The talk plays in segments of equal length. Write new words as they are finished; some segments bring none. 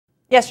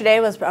Yesterday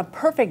was a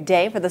perfect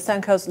day for the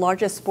Suncoast's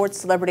largest sports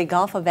celebrity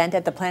golf event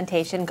at the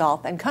Plantation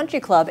Golf and Country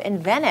Club in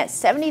Venice.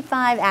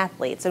 75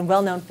 athletes and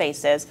well-known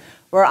faces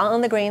were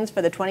on the greens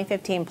for the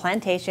 2015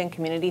 Plantation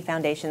Community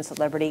Foundation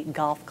Celebrity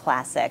Golf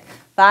Classic.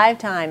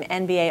 Five-time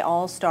NBA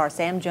All-Star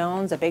Sam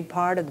Jones, a big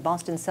part of the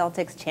Boston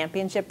Celtics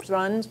championship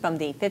runs from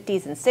the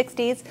 50s and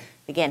 60s,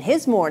 began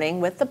his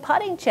morning with the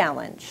putting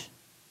challenge.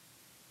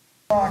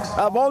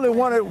 I've only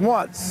won it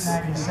once,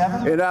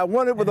 and I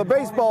won it with a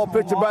baseball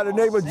pitcher by the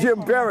name of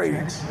Jim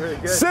Perry.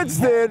 Since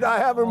then, I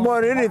haven't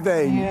won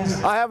anything.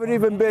 I haven't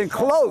even been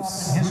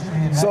close.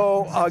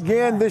 So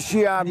again, this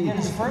year I'm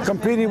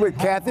competing with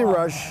Kathy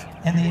Rush,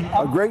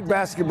 a great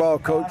basketball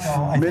coach,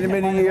 many,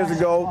 many years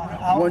ago,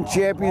 won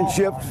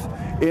championships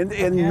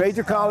in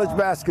major college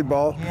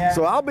basketball.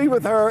 So I'll be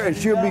with her, and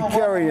she'll be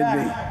carrying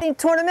me. In the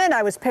tournament,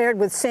 I was paired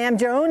with Sam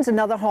Jones,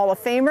 another Hall of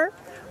Famer.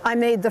 I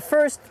made the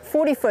first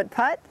 40-foot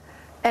putt.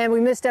 And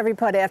we missed every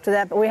putt after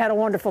that, but we had a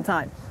wonderful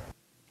time.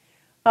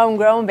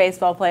 Homegrown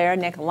baseball player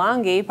Nick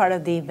Longy, part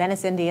of the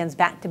Venice Indians'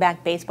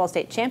 back-to-back baseball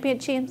state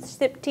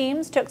championship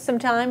teams, took some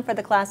time for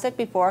the Classic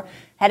before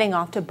heading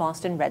off to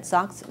Boston Red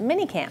Sox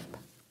minicamp.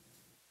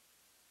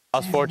 I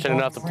was fortunate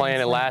enough to play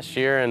in it last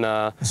year and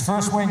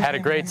had a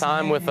great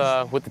time with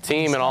the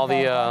team and all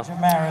the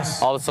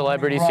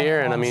celebrities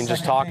here. And I mean,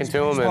 just talking to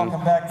them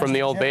and from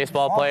the old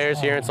baseball players,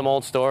 hearing some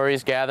old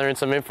stories, gathering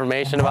some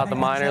information about the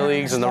minor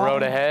leagues and the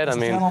road ahead. I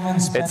mean,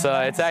 it's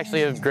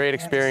actually a great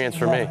experience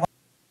for me.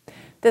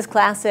 This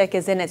Classic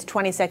is in its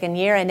 22nd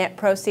year, and net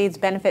proceeds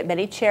benefit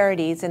many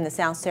charities in the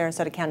South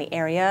Sarasota County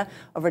area.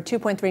 Over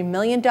 $2.3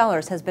 million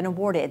has been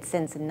awarded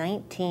since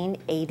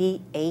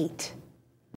 1988.